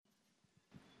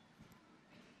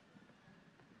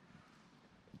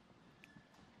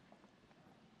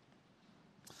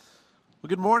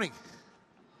Good morning.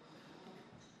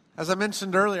 As I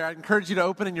mentioned earlier, I encourage you to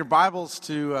open in your Bibles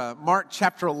to Mark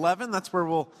chapter 11. That's where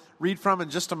we'll read from in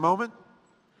just a moment.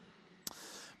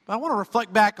 But I want to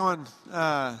reflect back on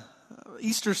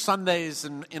Easter Sundays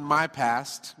in my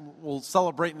past. We'll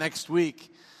celebrate next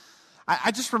week.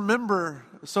 I just remember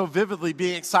so vividly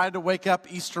being excited to wake up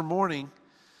Easter morning,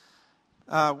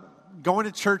 going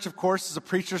to church, of course, as a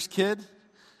preacher's kid.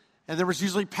 And there was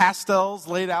usually pastels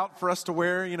laid out for us to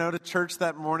wear, to church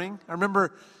that morning. I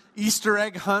remember Easter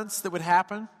egg hunts that would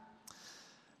happen.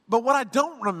 But what I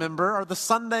don't remember are the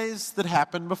Sundays that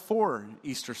happened before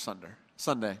Easter Sunday.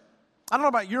 I don't know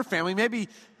about your family. Maybe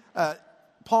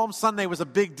Palm Sunday was a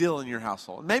big deal in your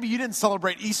household. Maybe you didn't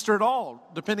celebrate Easter at all,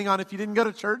 depending on if you didn't go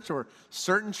to church or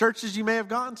certain churches you may have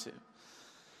gone to.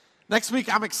 Next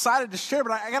week, I'm excited to share,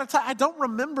 but I got to tell you, I don't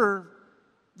remember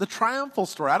the triumphal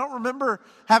story. I don't remember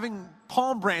having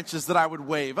palm branches that I would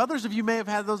wave. Others of you may have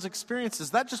had those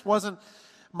experiences. That just wasn't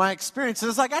my experience. And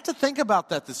as I got to think about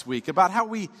that this week, about how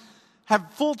we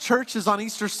have full churches on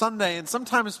Easter Sunday, and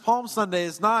sometimes Palm Sunday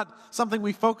is not something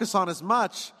we focus on as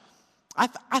much,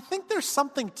 I think there's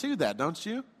something to that, don't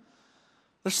you?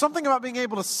 There's something about being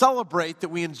able to celebrate that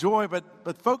we enjoy,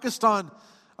 but focused on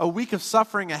a week of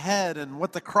suffering ahead and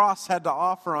what the cross had to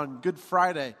offer on Good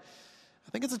Friday. I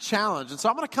think it's a challenge, and so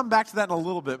I'm going to come back to that in a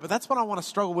little bit, but that's what I want to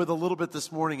struggle with a little bit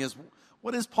this morning is,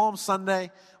 what is Palm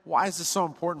Sunday? Why is this so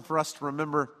important for us to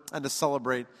remember and to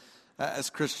celebrate as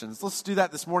Christians? Let's do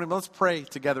that this morning, but let's pray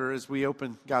together as we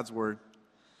open God's Word.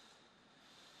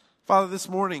 Father, this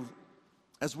morning,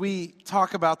 as we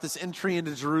talk about this entry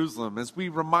into Jerusalem, as we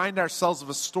remind ourselves of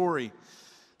a story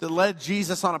that led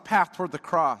Jesus on a path toward the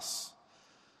cross,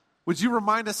 would you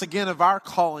remind us again of our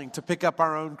calling to pick up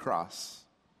our own cross?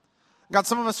 God,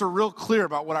 some of us are real clear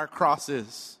about what our cross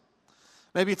is.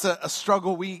 Maybe it's a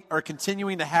struggle we are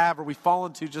continuing to have or we fall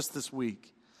into just this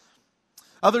week.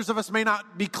 Others of us may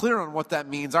not be clear on what that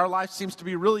means. Our life seems to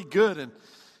be really good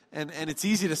and it's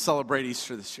easy to celebrate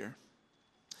Easter this year.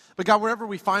 But God, wherever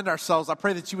we find ourselves, I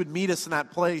pray that you would meet us in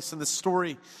that place and this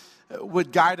story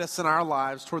would guide us in our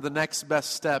lives toward the next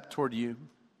best step toward you.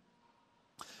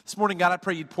 This morning, God, I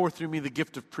pray you'd pour through me the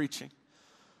gift of preaching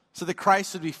so that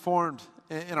Christ would be formed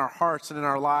in our hearts and in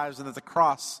our lives, and that the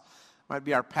cross might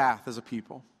be our path as a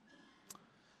people.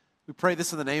 We pray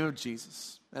this in the name of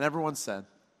Jesus. And everyone said,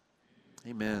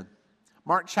 amen.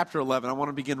 Mark chapter 11, I want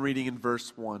to begin reading in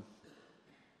verse 1.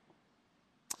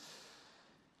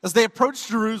 As they approached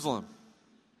Jerusalem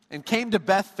and came to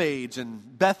Bethphage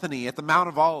and Bethany at the Mount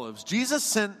of Olives, Jesus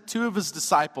sent two of his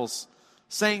disciples,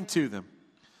 saying to them,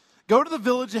 "Go to the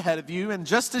village ahead of you, and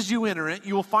just as you enter it,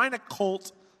 you will find a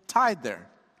colt tied there,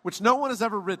 which no one has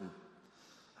ever ridden.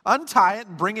 Untie it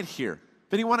and bring it here.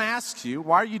 If anyone asks you,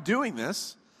 'Why are you doing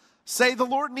this?' say, 'The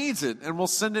Lord needs it, and we'll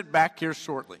send it back here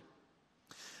shortly.'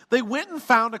 They went and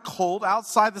found a colt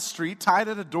outside the street, tied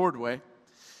at a doorway.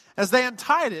 As they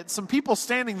untied it, some people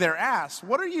standing there asked,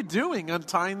 'What are you doing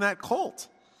untying that colt?'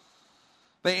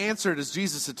 They answered as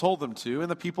Jesus had told them to, and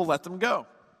the people let them go.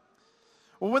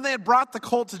 Well, when they had brought the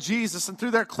colt to Jesus and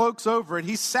threw their cloaks over it,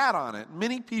 he sat on it.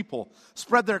 Many people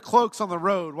spread their cloaks on the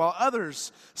road, while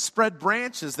others spread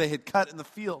branches they had cut in the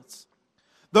fields.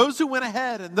 Those who went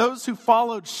ahead and those who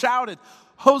followed shouted,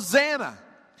 'Hosanna!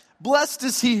 Blessed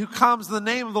is he who comes in the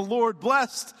name of the Lord.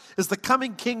 Blessed is the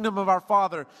coming kingdom of our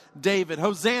father David.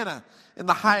 Hosanna in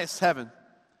the highest heaven.'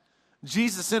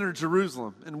 Jesus entered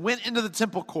Jerusalem and went into the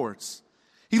temple courts.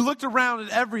 He looked around at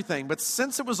everything, but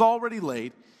since it was already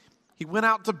late, he went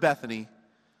out to Bethany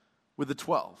with the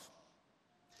 12.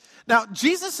 Now,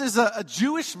 Jesus is a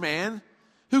Jewish man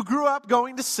who grew up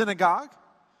going to synagogue.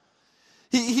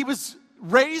 He was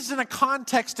raised in a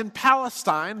context in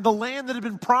Palestine, the land that had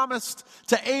been promised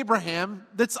to Abraham,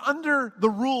 that's under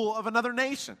the rule of another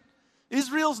nation.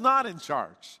 Israel's not in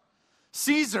charge.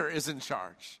 Caesar is in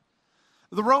charge.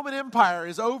 The Roman Empire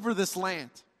is over this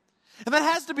land. And that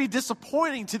has to be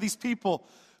disappointing to these people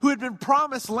who had been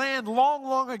promised land long,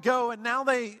 long ago, and now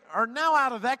they are now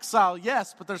out of exile,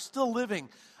 yes, but they're still living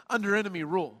under enemy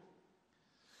rule.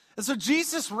 And so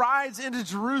Jesus rides into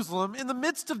Jerusalem in the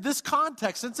midst of this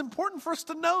context. And it's important for us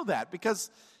to know that because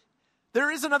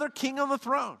there is another king on the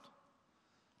throne.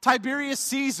 Tiberius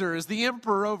Caesar is the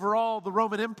emperor over all the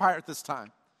Roman Empire at this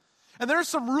time. And there are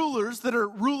some rulers that are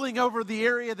ruling over the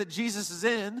area that Jesus is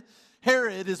in.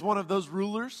 Herod is one of those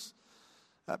rulers.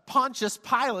 Pontius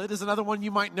Pilate is another one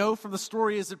you might know from the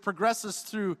story as it progresses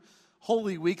through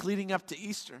Holy Week leading up to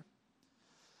Easter.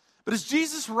 But as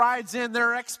Jesus rides in, there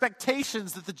are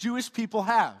expectations that the Jewish people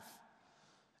have.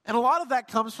 And a lot of that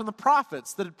comes from the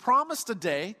prophets that had promised a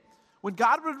day when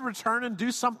God would return and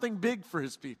do something big for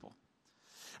his people.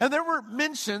 And there were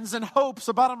mentions and hopes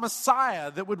about a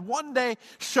Messiah that would one day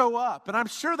show up. And I'm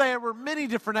sure there were many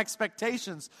different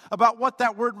expectations about what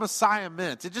that word Messiah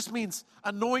meant. It just means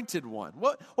anointed one.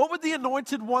 What would the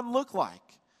anointed one look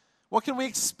like? What can we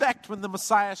expect when the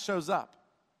Messiah shows up?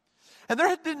 And there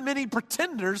had been many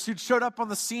pretenders who'd showed up on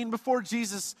the scene before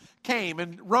Jesus came,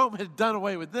 and Rome had done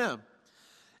away with them.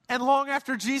 And long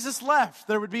after Jesus left,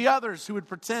 there would be others who would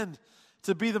pretend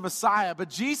to be the Messiah. But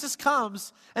Jesus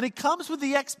comes, and he comes with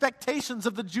the expectations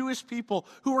of the Jewish people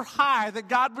who were high, that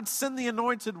God would send the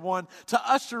anointed one to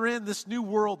usher in this new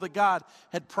world that God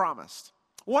had promised.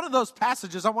 One of those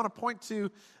passages I want to point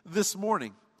to this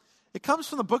morning, it comes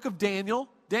from the book of Daniel,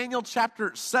 Daniel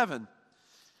chapter 7,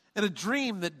 and a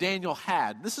dream that Daniel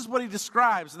had. This is what he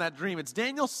describes in that dream. It's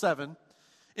Daniel 7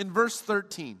 in verse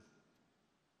 13.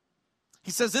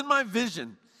 He says, "In my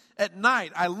vision at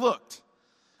night I looked,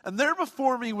 and there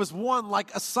before me was one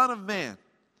like a son of man,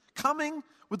 coming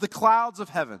with the clouds of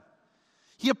heaven.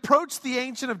 He approached the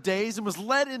Ancient of Days and was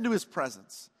led into his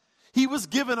presence. He was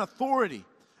given authority,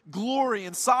 glory,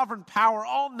 and sovereign power.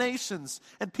 All nations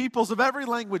and peoples of every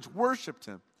language worshiped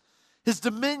him. His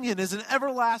dominion is an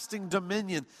everlasting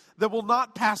dominion that will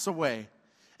not pass away,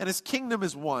 and his kingdom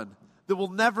is one that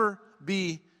will never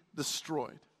be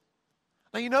destroyed."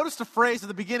 Now, you noticed a phrase at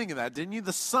the beginning of that, didn't you?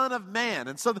 The Son of Man.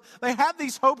 And so they had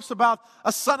these hopes about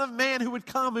a Son of Man who would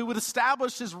come, who would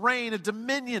establish his reign, a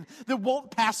dominion that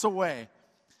won't pass away.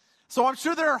 So I'm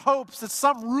sure there are hopes that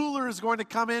some ruler is going to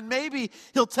come in. Maybe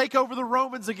he'll take over the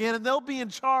Romans again, and they'll be in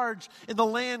charge in the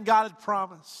land God had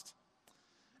promised.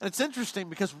 And it's interesting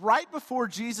because right before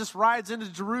Jesus rides into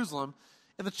Jerusalem,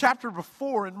 in the chapter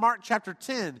before, in Mark chapter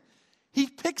 10, he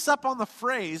picks up on the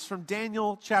phrase from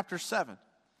Daniel chapter 7.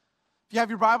 If you have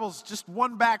your Bibles, just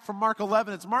one back from Mark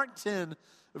 11, it's Mark 10,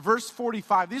 verse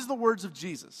 45. These are the words of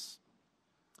Jesus.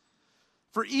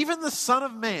 "For even the Son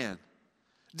of Man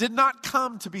did not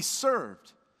come to be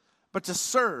served, but to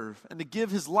serve and to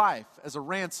give his life as a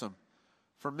ransom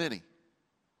for many."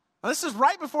 Now, this is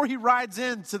right before he rides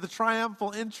into the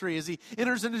triumphal entry as he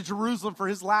enters into Jerusalem for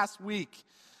his last week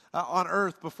on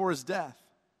earth before his death.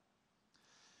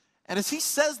 And as he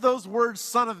says those words,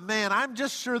 Son of Man, I'm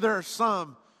just sure there are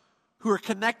some who are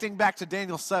connecting back to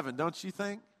Daniel 7, don't you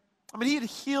think? I mean, he had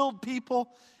healed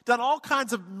people, done all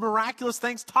kinds of miraculous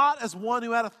things, taught as one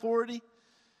who had authority.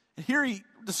 And here he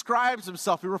describes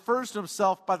himself, he refers to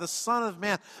himself by the Son of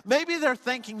Man. Maybe they're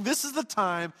thinking, this is the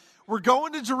time, we're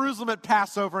going to Jerusalem at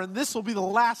Passover, and this will be the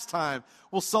last time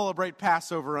we'll celebrate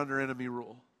Passover under enemy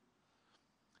rule.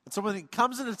 And so when he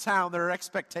comes into town, there are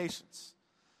expectations.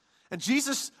 And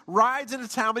Jesus rides into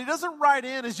town, but he doesn't ride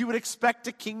in as you would expect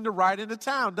a king to ride into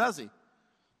town, does he?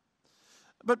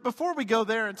 But before we go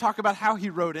there and talk about how he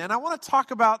rode in, I want to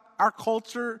talk about our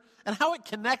culture and how it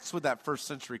connects with that first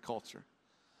century culture.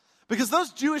 Because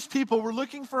those Jewish people were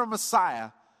looking for a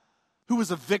Messiah who was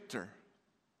a victor,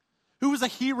 who was a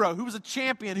hero, who was a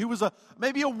champion, who was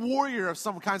maybe a warrior of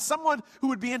some kind, someone who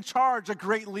would be in charge, a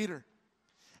great leader.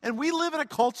 And we live in a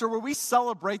culture where we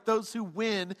celebrate those who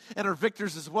win and are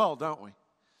victors as well, don't we?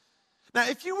 Now,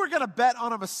 if you were going to bet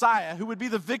on a Messiah who would be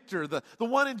the victor, the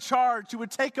one in charge, who would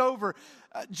take over,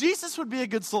 Jesus would be a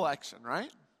good selection,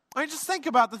 right? I mean, just think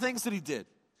about the things that he did.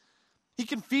 He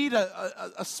can feed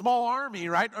a small army,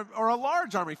 right? Or a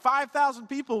large army, 5,000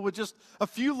 people with just a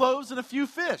few loaves and a few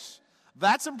fish.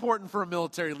 That's important for a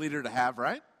military leader to have,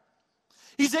 right?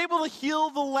 He's able to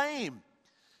heal the lame.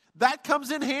 That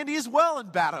comes in handy as well in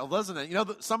battle, doesn't it? You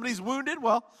know, somebody's wounded,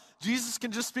 well, Jesus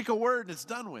can just speak a word and it's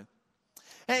done with.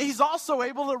 And he's also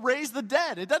able to raise the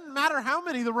dead. It doesn't matter how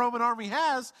many the Roman army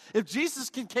has. If Jesus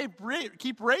can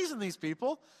keep raising these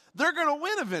people, they're going to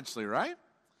win eventually, right?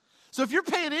 So if you're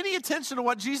paying any attention to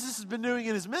what Jesus has been doing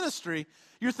in his ministry,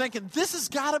 you're thinking, this has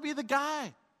got to be the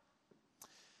guy.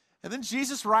 And then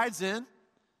Jesus rides in,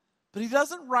 but he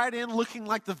doesn't ride in looking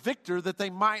like the victor that they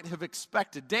might have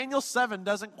expected. Daniel 7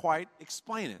 doesn't quite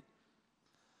explain it.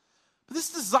 But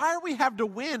this desire we have to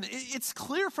win, it's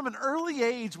clear from an early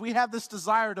age we have this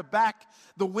desire to back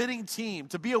the winning team,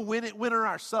 to be a winner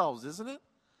ourselves, isn't it?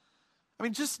 I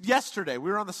mean, just yesterday,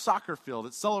 we were on the soccer field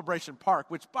at Celebration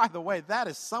Park, which, by the way, that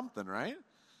is something, right?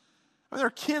 I mean, there are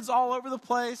kids all over the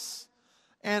place,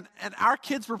 and our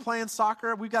kids were playing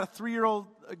soccer. We've got a 3-year-old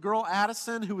girl,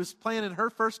 Addison, who was playing in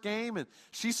her first game, and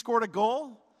she scored a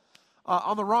goal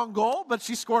on the wrong goal, but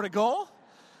she scored a goal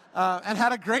and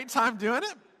had a great time doing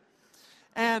it.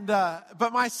 And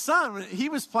but my son, he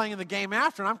was playing in the game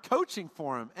after, and I'm coaching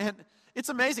for him. And it's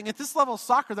amazing. At this level of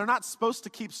soccer, they're not supposed to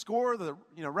keep score. The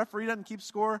referee doesn't keep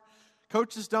score.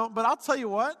 Coaches don't. But I'll tell you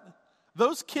what,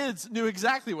 those kids knew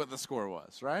exactly what the score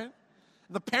was, right?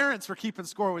 The parents were keeping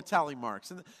score with tally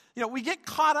marks. And, we get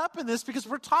caught up in this because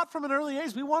we're taught from an early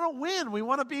age. We want to win. We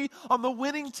want to be on the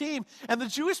winning team. And the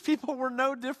Jewish people were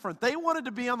no different. They wanted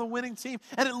to be on the winning team.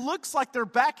 And it looks like they're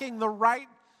backing the right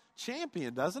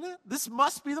champion, doesn't it? This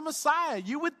must be the Messiah.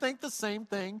 You would think the same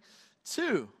thing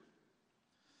too.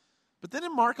 But then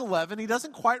in Mark 11, he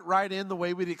doesn't quite ride in the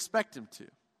way we'd expect him to.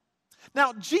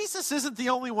 Now, Jesus isn't the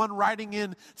only one riding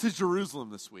in to Jerusalem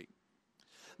this week.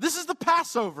 This is the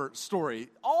Passover story.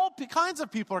 All kinds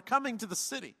of people are coming to the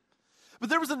city. But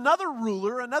there was another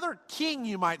ruler, another king,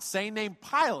 you might say, named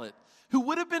Pilate, who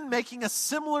would have been making a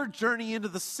similar journey into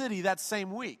the city that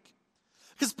same week.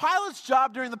 Because Pilate's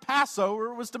job during the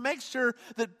Passover was to make sure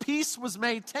that peace was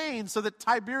maintained so that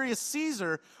Tiberius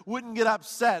Caesar wouldn't get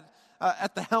upset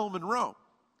at the helm in Rome.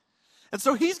 And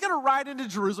so he's going to ride into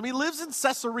Jerusalem. He lives in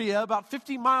Caesarea, about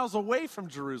 50 miles away from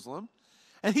Jerusalem.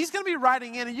 And he's going to be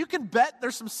riding in, and you can bet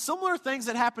there's some similar things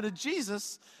that happened to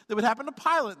Jesus that would happen to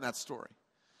Pilate in that story.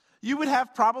 You would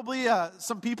have probably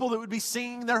some people that would be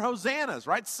singing their hosannas,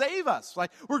 right? Save us. Like,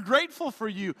 we're grateful for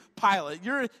you, Pilate.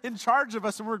 You're in charge of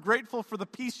us, and we're grateful for the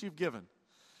peace you've given.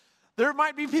 There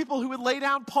might be people who would lay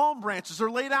down palm branches or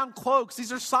lay down cloaks.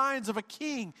 These are signs of a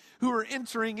king who are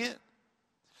entering in.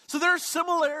 So there are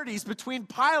similarities between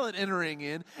Pilate entering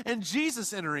in and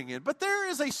Jesus entering in. But there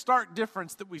is a stark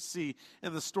difference that we see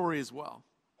in the story as well.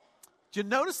 Did you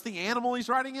notice the animal he's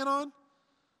riding in on?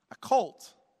 A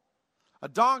colt, a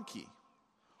donkey,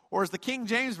 or as the King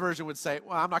James Version would say,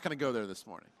 well, I'm not going to go there this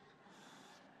morning.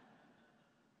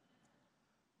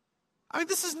 I mean,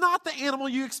 this is not the animal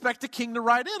you expect a king to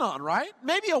ride in on, right?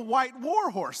 Maybe a white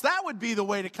war horse. That would be the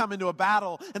way to come into a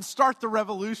battle and start the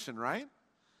revolution, right?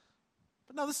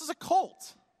 But no, this is a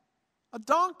colt, a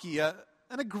donkey, an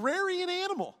agrarian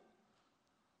animal.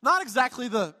 Not exactly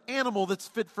the animal that's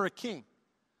fit for a king.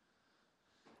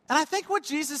 And I think what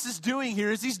Jesus is doing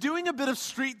here is he's doing a bit of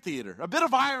street theater, a bit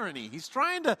of irony. He's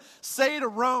trying to say to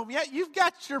Rome, yeah, you've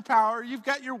got your power, you've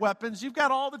got your weapons, you've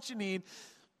got all that you need,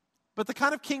 but the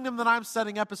kind of kingdom that I'm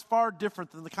setting up is far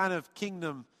different than the kind of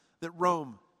kingdom that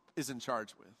Rome is in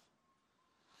charge with.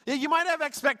 Yeah, you might have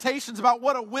expectations about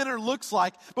what a winner looks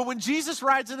like, but when Jesus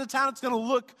rides into town, it's going to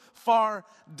look far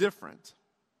different.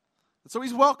 And so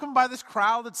he's welcomed by this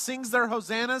crowd that sings their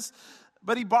hosannas,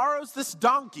 but he borrows this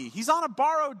donkey. He's on a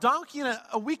borrowed donkey, and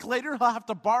a week later he'll have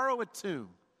to borrow it too.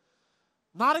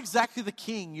 Not exactly the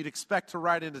king you'd expect to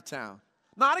ride into town.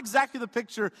 Not exactly the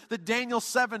picture that Daniel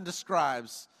 7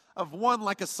 describes of one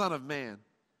like a son of man.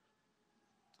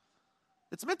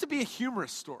 It's meant to be a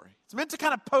humorous story. It's meant to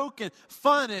kind of poke and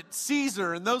fun at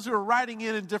Caesar and those who are riding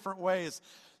in different ways.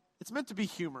 It's meant to be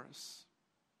humorous.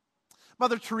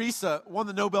 Mother Teresa won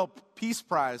the Nobel Peace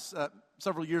Prize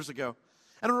several years ago.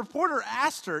 And a reporter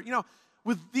asked her,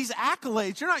 with these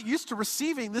accolades, you're not used to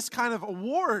receiving this kind of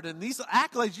award and these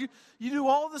accolades. You do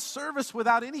all this service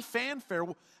without any fanfare.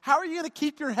 How are you going to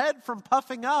keep your head from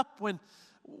puffing up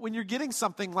when you're getting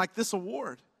something like this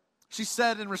award? She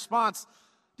said in response,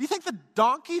 do you think the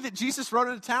donkey that Jesus rode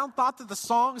into town thought that the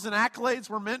songs and accolades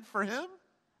were meant for him?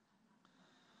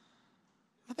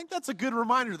 I think that's a good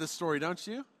reminder of this story, don't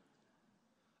you?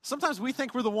 Sometimes we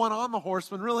think we're the one on the horse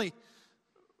when really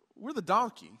we're the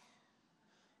donkey.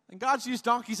 And God's used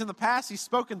donkeys in the past. He's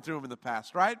spoken through them in the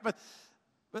past, right? But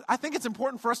I think it's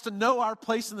important for us to know our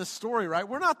place in this story, right?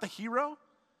 We're not the hero,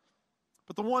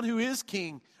 but the one who is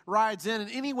king rides in. And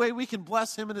any way we can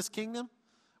bless him in his kingdom,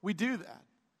 we do that.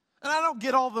 And I don't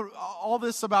get all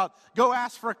this about go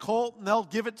ask for a colt and they'll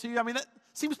give it to you. I mean, that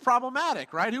seems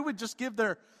problematic, right? Who would just give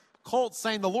their colt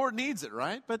saying the Lord needs it,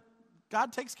 right? But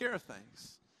God takes care of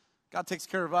things. God takes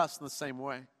care of us in the same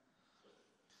way.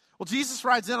 Well, Jesus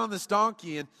rides in on this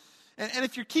donkey, and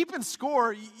if you're keeping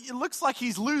score, it looks like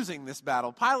he's losing this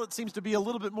battle. Pilate seems to be a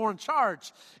little bit more in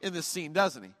charge in this scene,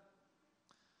 doesn't he?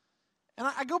 And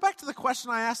I go back to the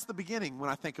question I asked at the beginning when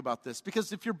I think about this,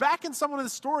 because if you're backing someone in the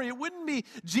story, it wouldn't be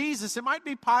Jesus. It might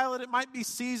be Pilate. It might be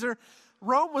Caesar.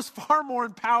 Rome was far more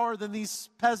in power than these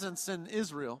peasants in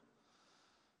Israel.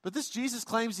 But this Jesus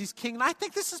claims he's king, and I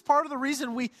think this is part of the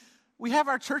reason we have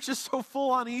our churches so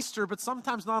full on Easter, but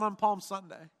sometimes not on Palm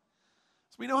Sunday.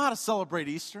 So we know how to celebrate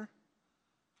Easter.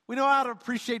 We know how to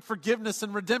appreciate forgiveness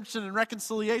and redemption and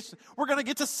reconciliation. We're going to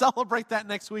get to celebrate that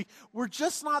next week. We're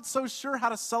just not so sure how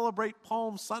to celebrate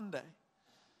Palm Sunday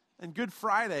and Good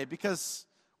Friday because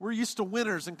we're used to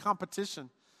winners and competition.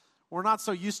 We're not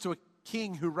so used to a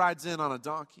king who rides in on a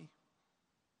donkey.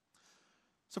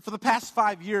 So for the past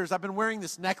 5 years, I've been wearing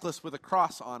this necklace with a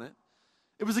cross on it.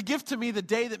 It was a gift to me the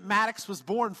day that Maddox was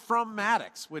born from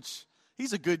Maddox, which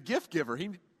he's a good gift giver.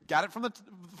 He got it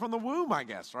from the womb, I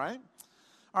guess, right?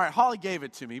 All right, Holly gave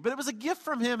it to me, but it was a gift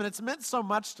from him, and it's meant so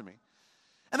much to me.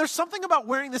 And there's something about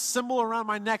wearing this symbol around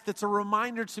my neck that's a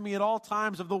reminder to me at all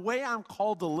times of the way I'm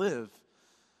called to live.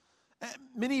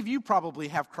 Many of you probably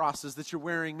have crosses that you're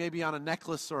wearing, maybe on a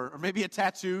necklace or maybe a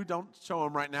tattoo. Don't show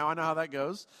them right now. I know how that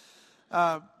goes.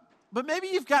 But maybe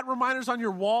you've got reminders on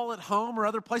your wall at home or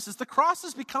other places. The cross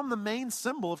has become the main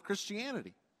symbol of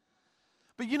Christianity.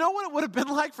 But you know what it would have been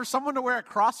like for someone to wear a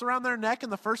cross around their neck in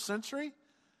the first century? It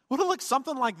would have looked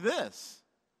something like this.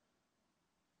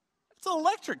 It's an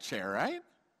electric chair, right?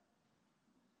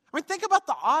 I mean, think about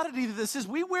the oddity that this is.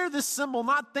 We wear this symbol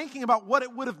not thinking about what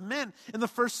it would have meant in the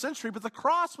first century, but the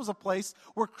cross was a place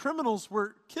where criminals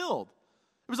were killed.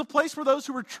 It was a place where those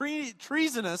who were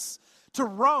treasonous to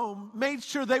Rome made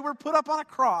sure they were put up on a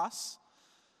cross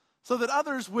so that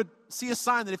others would see a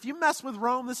sign that if you mess with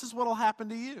Rome, this is what will happen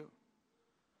to you.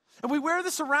 And we wear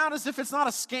this around as if it's not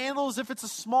a scandal, as if it's a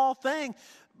small thing.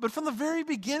 But from the very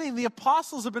beginning, the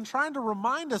apostles have been trying to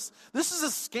remind us, this is a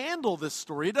scandal, this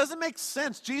story. It doesn't make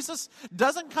sense. Jesus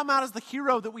doesn't come out as the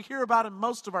hero that we hear about in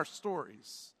most of our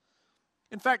stories.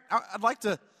 In fact, I'd like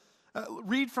to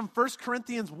read from 1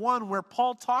 Corinthians 1 where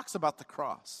Paul talks about the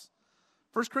cross.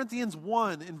 1 Corinthians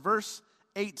 1 in verse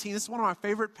 18. This is one of my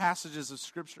favorite passages of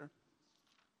Scripture.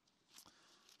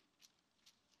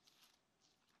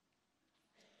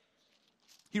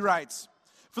 He writes,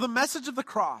 "For the message of the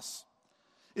cross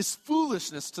is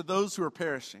foolishness to those who are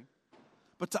perishing,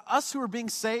 but to us who are being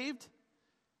saved,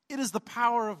 it is the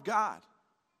power of God."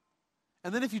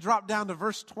 And then if you drop down to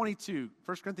verse 22,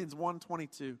 1 Corinthians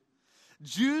 1:22,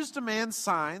 "Jews demand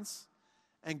signs,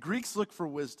 and Greeks look for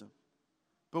wisdom.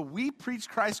 But we preach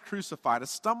Christ crucified, a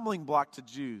stumbling block to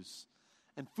Jews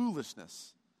and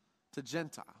foolishness to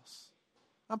Gentiles."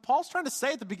 And Paul's trying to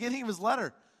say at the beginning of his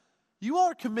letter, you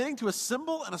all are committing to a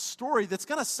symbol and a story that's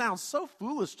going to sound so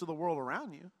foolish to the world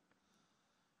around you.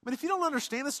 But if you don't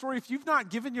understand the story, if you've not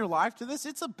given your life to this,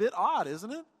 it's a bit odd,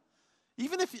 isn't it?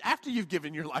 Even if after you've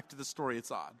given your life to the story,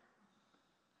 it's odd.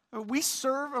 We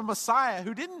serve a Messiah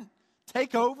who didn't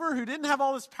take over, who didn't have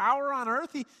all this power on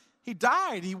earth. He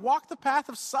died. He walked the path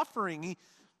of suffering.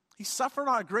 He suffered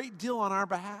a great deal on our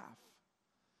behalf.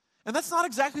 And that's not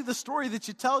exactly the story that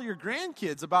you tell your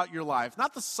grandkids about your life,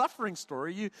 not the suffering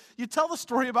story. You tell the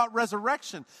story about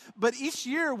resurrection. But each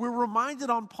year we're reminded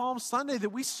on Palm Sunday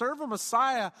that we serve a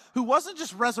Messiah who wasn't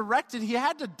just resurrected, he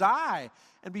had to die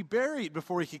and be buried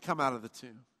before he could come out of the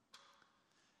tomb.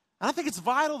 And I think it's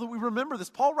vital that we remember this.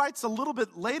 Paul writes a little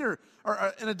bit later,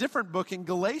 or in a different book in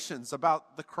Galatians,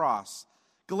 about the cross.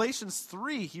 Galatians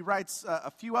 3, he writes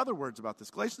a few other words about this.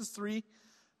 Galatians 3,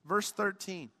 verse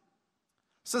 13.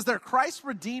 Says there, "Christ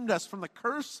redeemed us from the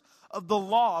curse of the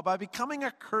law by becoming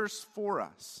a curse for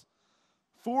us.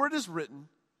 For it is written,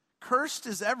 cursed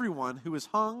is everyone who is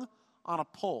hung on a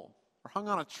pole," or hung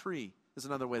on a tree is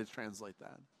another way to translate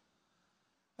that.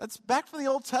 That's back from the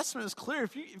Old Testament. It's clear.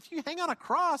 If you hang on a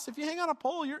cross, if you hang on a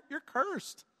pole, you're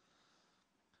cursed.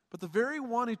 But the very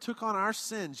one who took on our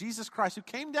sin, Jesus Christ, who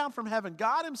came down from heaven,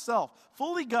 God himself,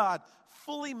 fully God,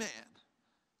 fully man,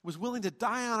 was willing to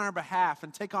die on our behalf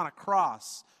and take on a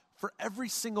cross for every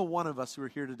single one of us who are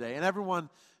here today and everyone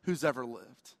who's ever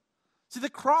lived. See, the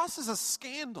cross is a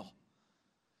scandal.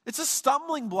 It's a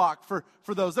stumbling block for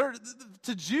those.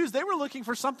 To Jews, they were looking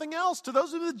for something else. To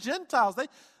those who are the Gentiles,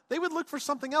 they would look for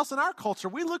something else. In our culture,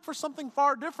 we look for something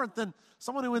far different than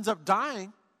someone who ends up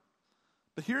dying.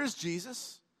 But here is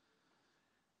Jesus.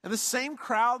 And the same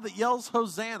crowd that yells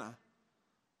Hosanna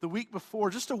the week before,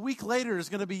 just a week later, is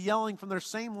going to be yelling from their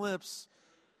same lips,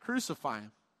 "Crucify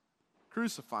him,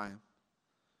 crucify him."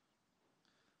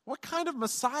 What kind of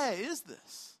Messiah is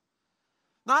this?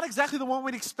 Not exactly the one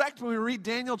we'd expect when we read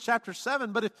Daniel chapter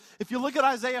 7, but if you look at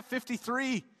Isaiah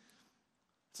 53,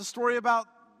 it's a story about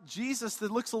Jesus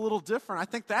that looks a little different. I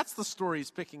think that's the story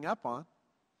he's picking up on.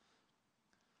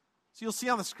 So you'll see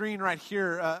on the screen right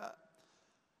here,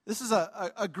 this is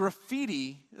a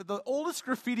graffiti, the oldest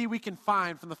graffiti we can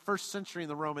find from the first century in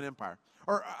the Roman Empire.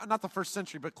 Or not the first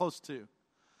century, but close to.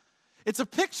 It's a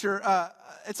picture,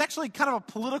 it's actually kind of a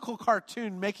political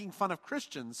cartoon making fun of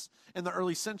Christians in the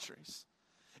early centuries.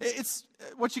 It's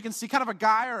what you can see, kind of a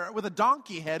guy with a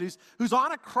donkey head who's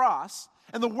on a cross.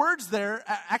 And the words there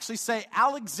actually say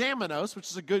Alexamenos, which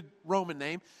is a good Roman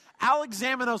name.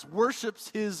 Alexamenos worships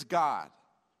his God.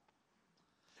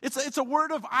 It's a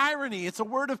word of irony. It's a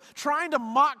word of trying to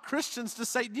mock Christians to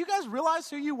say, do you guys realize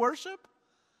who you worship?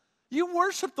 You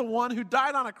worship the one who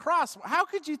died on a cross. How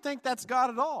could you think that's God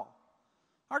at all?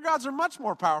 Our gods are much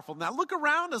more powerful than that. Look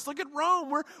around us. Look at Rome.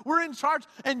 We're in charge.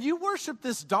 And you worship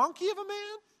this donkey of a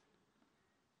man?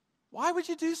 Why would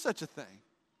you do such a thing?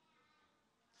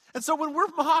 And so when we're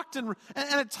mocked and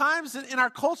at times in our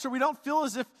culture, we don't feel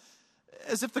as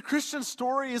if the Christian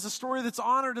story is a story that's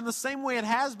honored in the same way it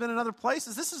has been in other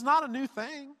places. This is not a new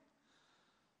thing.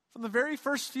 From the very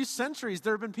first few centuries,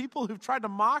 there have been people who've tried to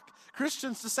mock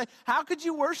Christians to say, how could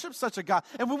you worship such a God?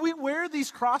 And when we wear these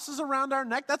crosses around our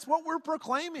neck, that's what we're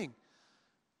proclaiming.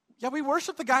 Yeah, we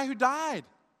worship the guy who died.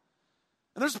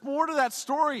 And there's more to that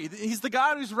story. He's the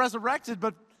God who's resurrected,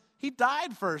 but he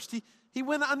died first. He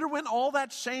underwent all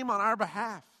that shame on our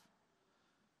behalf.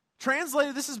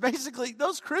 Translated, this is basically,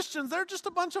 those Christians, they're just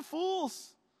a bunch of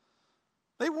fools.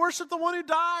 They worship the one who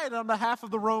died on behalf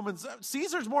of the Romans.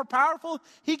 Caesar's more powerful.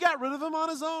 He got rid of him on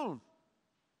his own.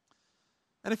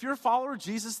 And if you're a follower of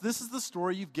Jesus, this is the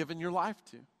story you've given your life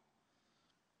to.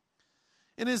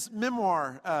 In his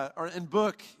memoir, or in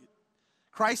book,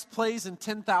 Christ Plays in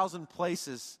 10,000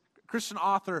 Places, Christian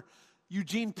author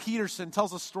Eugene Peterson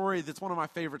tells a story that's one of my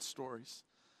favorite stories.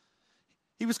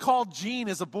 He was called Gene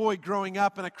as a boy growing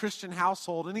up in a Christian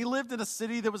household, and he lived in a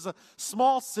city that was a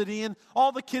small city, and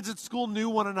all the kids at school knew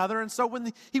one another. And so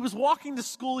when he was walking to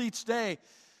school each day,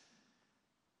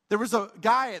 there was a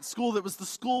guy at school that was the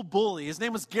school bully. His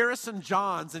name was Garrison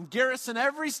Johns, and Garrison,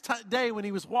 every day when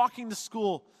he was walking to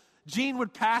school, Gene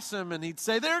would pass him, and he'd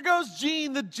say, "There goes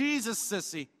Gene, the Jesus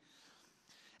sissy."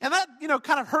 And that,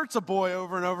 kind of hurts a boy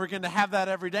over and over again to have that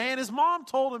every day. And his mom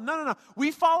told him, no.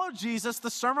 We follow Jesus, the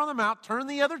Sermon on the Mount, turn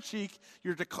the other cheek.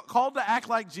 You're called to act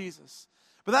like Jesus.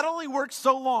 But that only works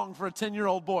so long for a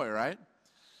 10-year-old boy, right?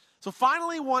 So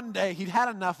finally one day, he'd had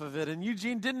enough of it. And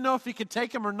Eugene didn't know if he could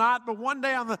take him or not. But one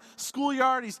day on the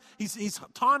schoolyard, he's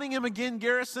taunting him again,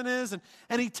 Garrison is.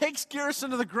 And he takes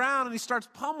Garrison to the ground and he starts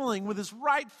pummeling with his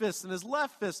right fist and his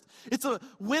left fist. It's a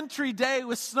wintry day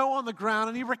with snow on the ground.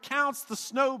 And he recounts the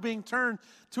snow being turned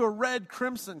to a red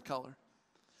crimson color.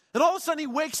 And all of a sudden he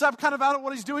wakes up kind of out of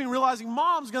what he's doing, realizing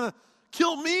Mom's going to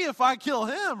kill me if I kill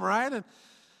him, right?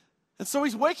 And so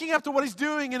he's waking up to what he's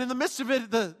doing, and in the midst of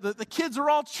it, the kids are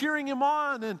all cheering him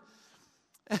on,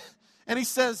 and he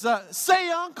says, "Say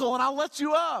uncle, and I'll let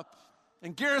you up."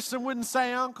 And Garrison wouldn't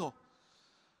say uncle.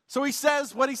 So he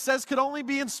says what he says could only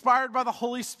be inspired by the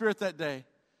Holy Spirit that day.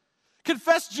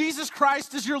 "Confess Jesus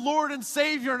Christ as your Lord and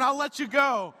Savior, and I'll let you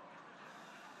go."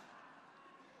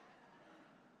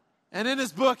 And in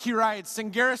his book, he writes,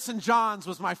 "And Garrison Johns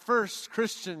was my first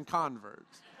Christian convert."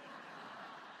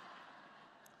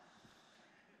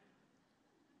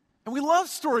 And we love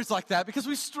stories like that because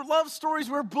we love stories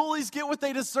where bullies get what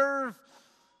they deserve.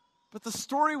 But the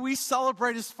story we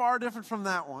celebrate is far different from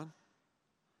that one.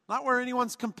 Not where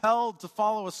anyone's compelled to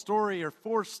follow a story or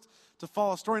forced to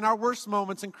follow a story. In our worst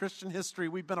moments in Christian history,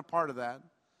 we've been a part of that.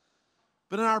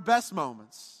 But in our best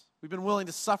moments, we've been willing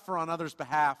to suffer on others'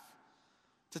 behalf,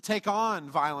 to take on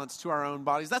violence to our own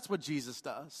bodies. That's what Jesus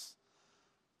does,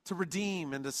 to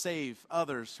redeem and to save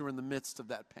others who are in the midst of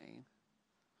that pain.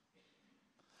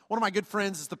 One of my good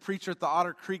friends is the preacher at the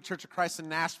Otter Creek Church of Christ in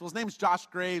Nashville. His name is Josh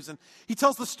Graves, and he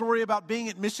tells the story about being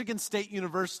at Michigan State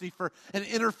University for an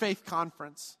interfaith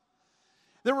conference.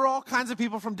 There were all kinds of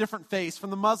people from different faiths, from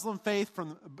the Muslim faith,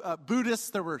 from Buddhists,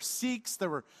 there were Sikhs, there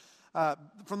were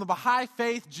from the Baha'i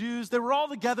faith, Jews. They were all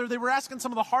together. They were asking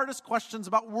some of the hardest questions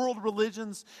about world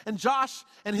religions, and Josh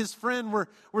and his friend were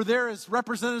there as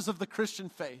representatives of the Christian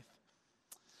faith.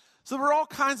 So there were all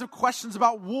kinds of questions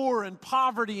about war and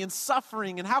poverty and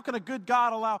suffering and how can a good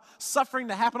God allow suffering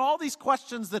to happen. All these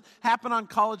questions that happen on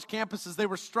college campuses they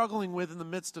were struggling with in the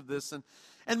midst of this. And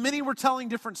many were telling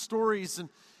different stories.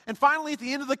 And finally at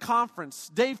the end of the conference,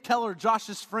 Dave Keller,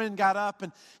 Josh's friend, got up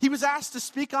and he was asked to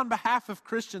speak on behalf of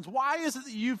Christians. Why is it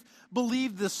that you've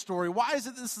believed this story? Why is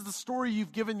it this is the story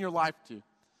you've given your life to?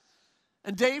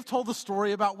 And Dave told the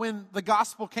story about when the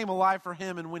gospel came alive for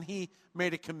him and when he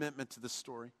made a commitment to this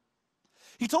story.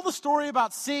 He told the story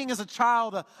about seeing as a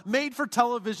child a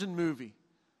made-for-television movie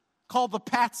called The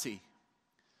Patsy.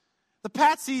 The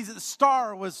Patsy's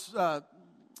star was, let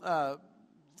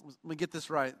me get this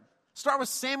right, star was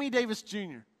Sammy Davis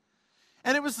Jr.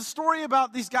 And it was the story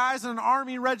about these guys in an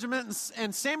army regiment,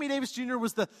 and Sammy Davis Jr.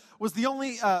 was the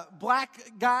only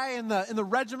black guy in the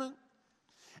regiment.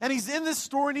 And he's in this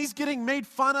story, and he's getting made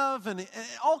fun of, and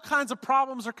all kinds of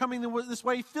problems are coming this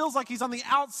way. He feels like he's on the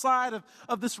outside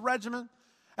of this regiment.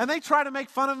 And they try to make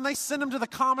fun of him. They send him to the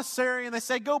commissary, and they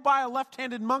say, go buy a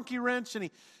left-handed monkey wrench.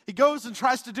 And he goes and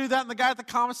tries to do that, and the guy at the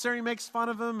commissary makes fun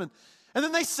of him. And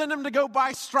then they send him to go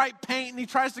buy striped paint, and he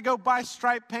tries to go buy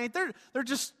striped paint. They're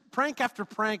just prank after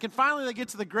prank. And finally, they get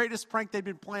to the greatest prank they've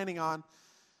been planning on.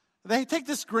 They take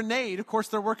this grenade. Of course,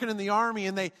 they're working in the army,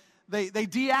 and they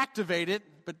deactivate it,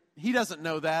 but he doesn't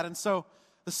know that. And so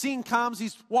the scene comes.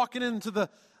 He's walking into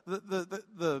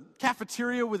the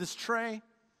cafeteria with his tray.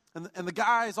 And the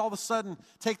guys all of a sudden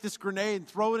take this grenade and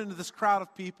throw it into this crowd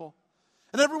of people.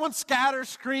 And everyone scatters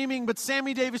screaming, but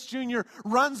Sammy Davis Jr.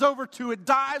 runs over to it,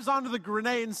 dives onto the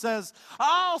grenade and says,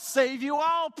 "I'll save you,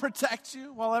 I'll protect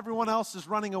you," while everyone else is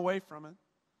running away from it.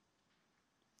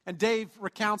 And Dave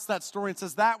recounts that story and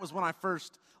says, "That was when I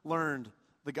first learned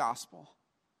the gospel.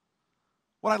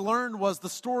 What I learned was the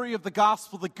story of the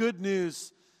gospel, the good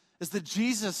news, is that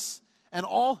Jesus and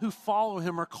all who follow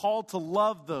him are called to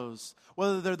love those,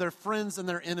 whether they're their friends and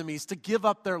their enemies, to give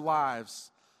up their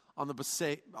lives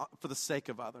for the sake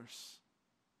of others."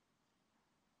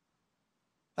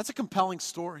 That's a compelling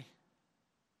story.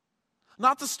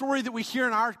 Not the story that we hear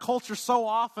in our culture so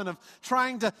often of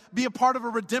trying to be a part of a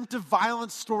redemptive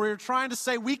violence story or trying to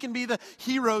say we can be the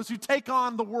heroes who take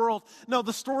on the world. No,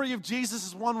 the story of Jesus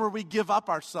is one where we give up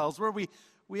ourselves, where we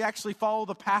actually follow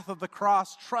the path of the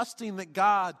cross, trusting that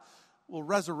God will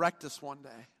resurrect us one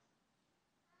day.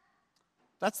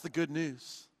 That's the good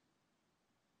news.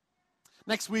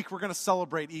 Next week, we're going to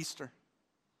celebrate Easter.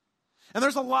 And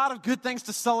there's a lot of good things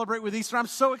to celebrate with Easter. I'm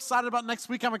so excited about next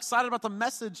week. I'm excited about the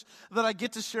message that I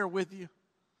get to share with you.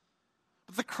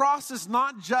 But the cross is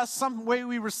not just some way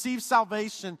we receive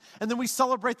salvation and then we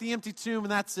celebrate the empty tomb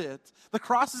and that's it. The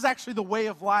cross is actually the way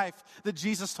of life that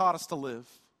Jesus taught us to live.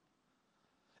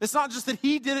 It's not just that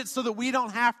he did it so that we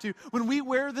don't have to. When we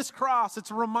wear this cross,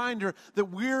 it's a reminder that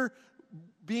we're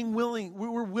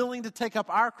willing to take up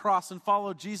our cross and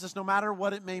follow Jesus no matter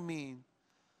what it may mean.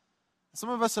 Some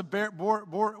of us have borne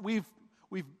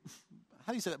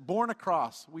a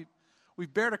cross.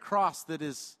 We've bared a cross that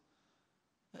is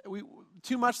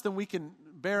too much than we can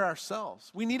bear ourselves.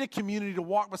 We need a community to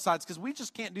walk beside because we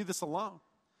just can't do this alone.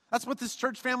 That's what this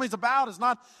church family is about. It's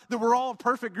not that we're all a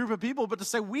perfect group of people, but to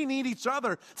say we need each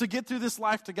other to get through this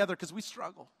life together because we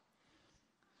struggle.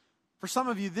 For some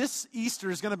of you, this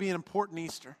Easter is going to be an important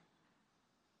Easter.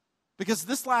 Because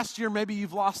this last year, maybe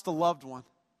you've lost a loved one.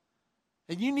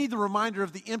 And you need the reminder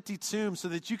of the empty tomb so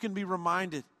that you can be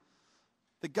reminded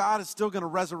that God is still going to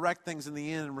resurrect things in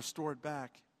the end and restore it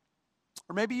back.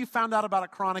 Or maybe you found out about a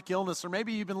chronic illness, or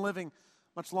maybe you've been living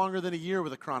much longer than a year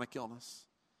with a chronic illness.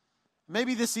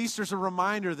 Maybe this Easter is a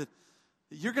reminder that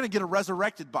you're going to get a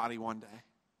resurrected body one day.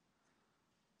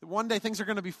 That one day things are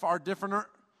going to be far different.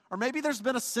 Or maybe there's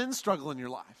been a sin struggle in your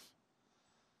life.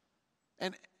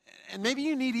 And maybe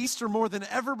you need Easter more than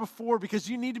ever before because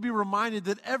you need to be reminded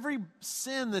that every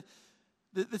sin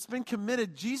that's been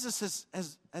committed, Jesus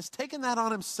has taken that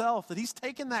on himself, that he's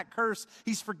taken that curse,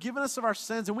 he's forgiven us of our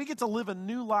sins, and we get to live a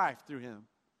new life through him.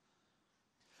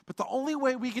 But the only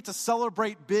way we get to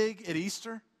celebrate big at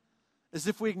Easter is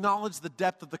if we acknowledge the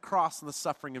depth of the cross and the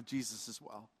suffering of Jesus as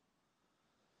well.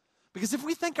 Because if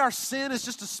we think our sin is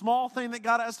just a small thing that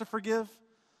God has to forgive,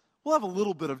 we'll have a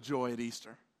little bit of joy at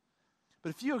Easter. But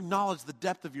if you acknowledge the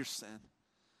depth of your sin,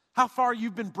 how far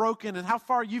you've been broken and how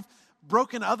far you've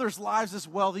broken others' lives as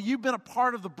well, that you've been a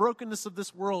part of the brokenness of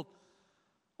this world,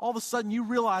 all of a sudden you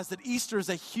realize that Easter is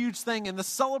a huge thing, and the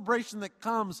celebration that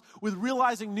comes with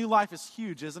realizing new life is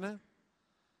huge, isn't it?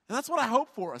 And that's what I hope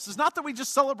for us. It's not that we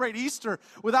just celebrate Easter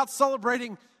without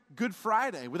celebrating Good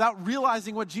Friday, without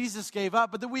realizing what Jesus gave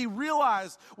up, but that we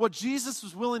realize what Jesus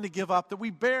was willing to give up, that we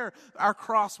bear our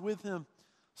cross with him,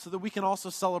 so that we can also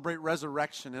celebrate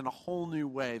resurrection in a whole new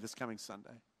way this coming Sunday.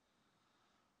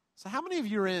 So how many of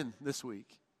you are in this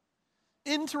week?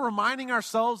 Into reminding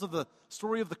ourselves of the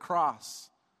story of the cross.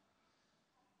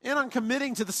 In on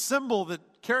committing to the symbol that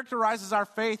characterizes our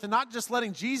faith and not just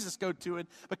letting Jesus go to it,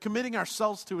 but committing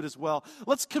ourselves to it as well.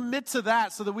 Let's commit to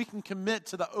that so that we can commit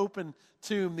to the open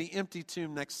tomb, the empty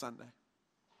tomb next Sunday.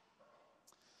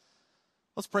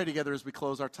 Let's pray together as we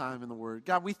close our time in the Word.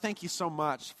 God, we thank you so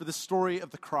much for the story of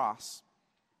the cross.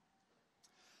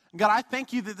 God, I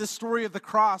thank you that this story of the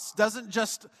cross doesn't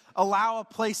just allow a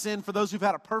place in for those who've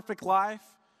had a perfect life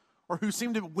or who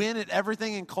seem to win at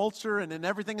everything in culture and in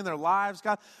everything in their lives.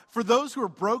 God, for those who are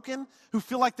broken, who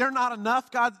feel like they're not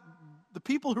enough, God, the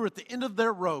people who are at the end of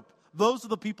their rope, those are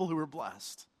the people who are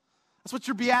blessed. That's what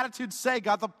your Beatitudes say,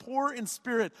 God. The poor in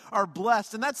spirit are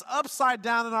blessed. And that's upside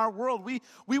down in our world.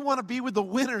 We want to be with the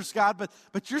winners, God,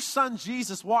 but your son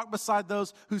Jesus walked beside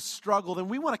those who struggled. And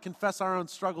we want to confess our own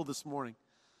struggle this morning.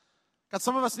 God,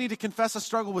 some of us need to confess a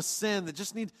struggle with sin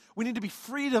we need to be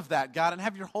freed of that, God, and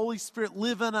have your Holy Spirit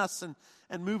live in us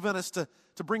and move in us to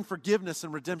bring forgiveness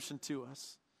and redemption to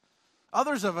us.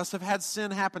 Others of us have had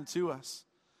sin happen to us.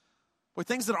 With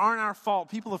things that aren't our fault,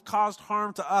 people have caused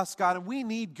harm to us, God, and we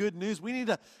need good news. We need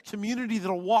a community that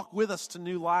will walk with us to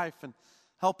new life and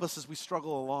help us as we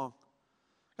struggle along.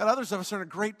 God, others of us are in a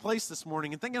great place this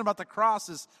morning, and thinking about the cross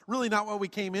is really not what we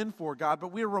came in for, God,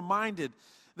 but we are reminded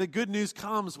that good news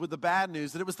comes with the bad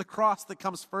news, that it was the cross that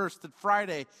comes first, that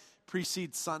Friday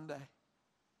precedes Sunday.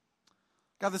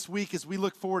 God, this week as we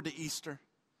look forward to Easter,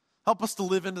 help us to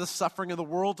live into the suffering of the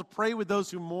world, to pray with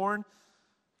those who mourn.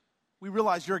 We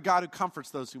realize you're a God who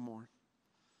comforts those who mourn.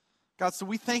 God, so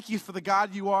we thank you for the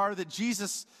God you are, that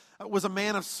Jesus was a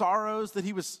man of sorrows, that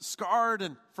he was scarred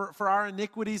and for our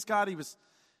iniquities, God, he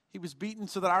was beaten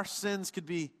so that our sins could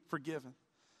be forgiven.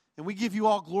 And we give you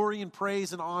all glory and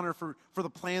praise and honor for the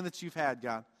plan that you've had,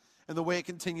 God, and the way it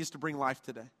continues to bring life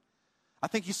today. I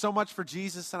thank you so much for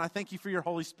Jesus, and I thank you for your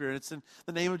Holy Spirit. It's in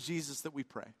the name of Jesus that we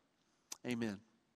pray. Amen.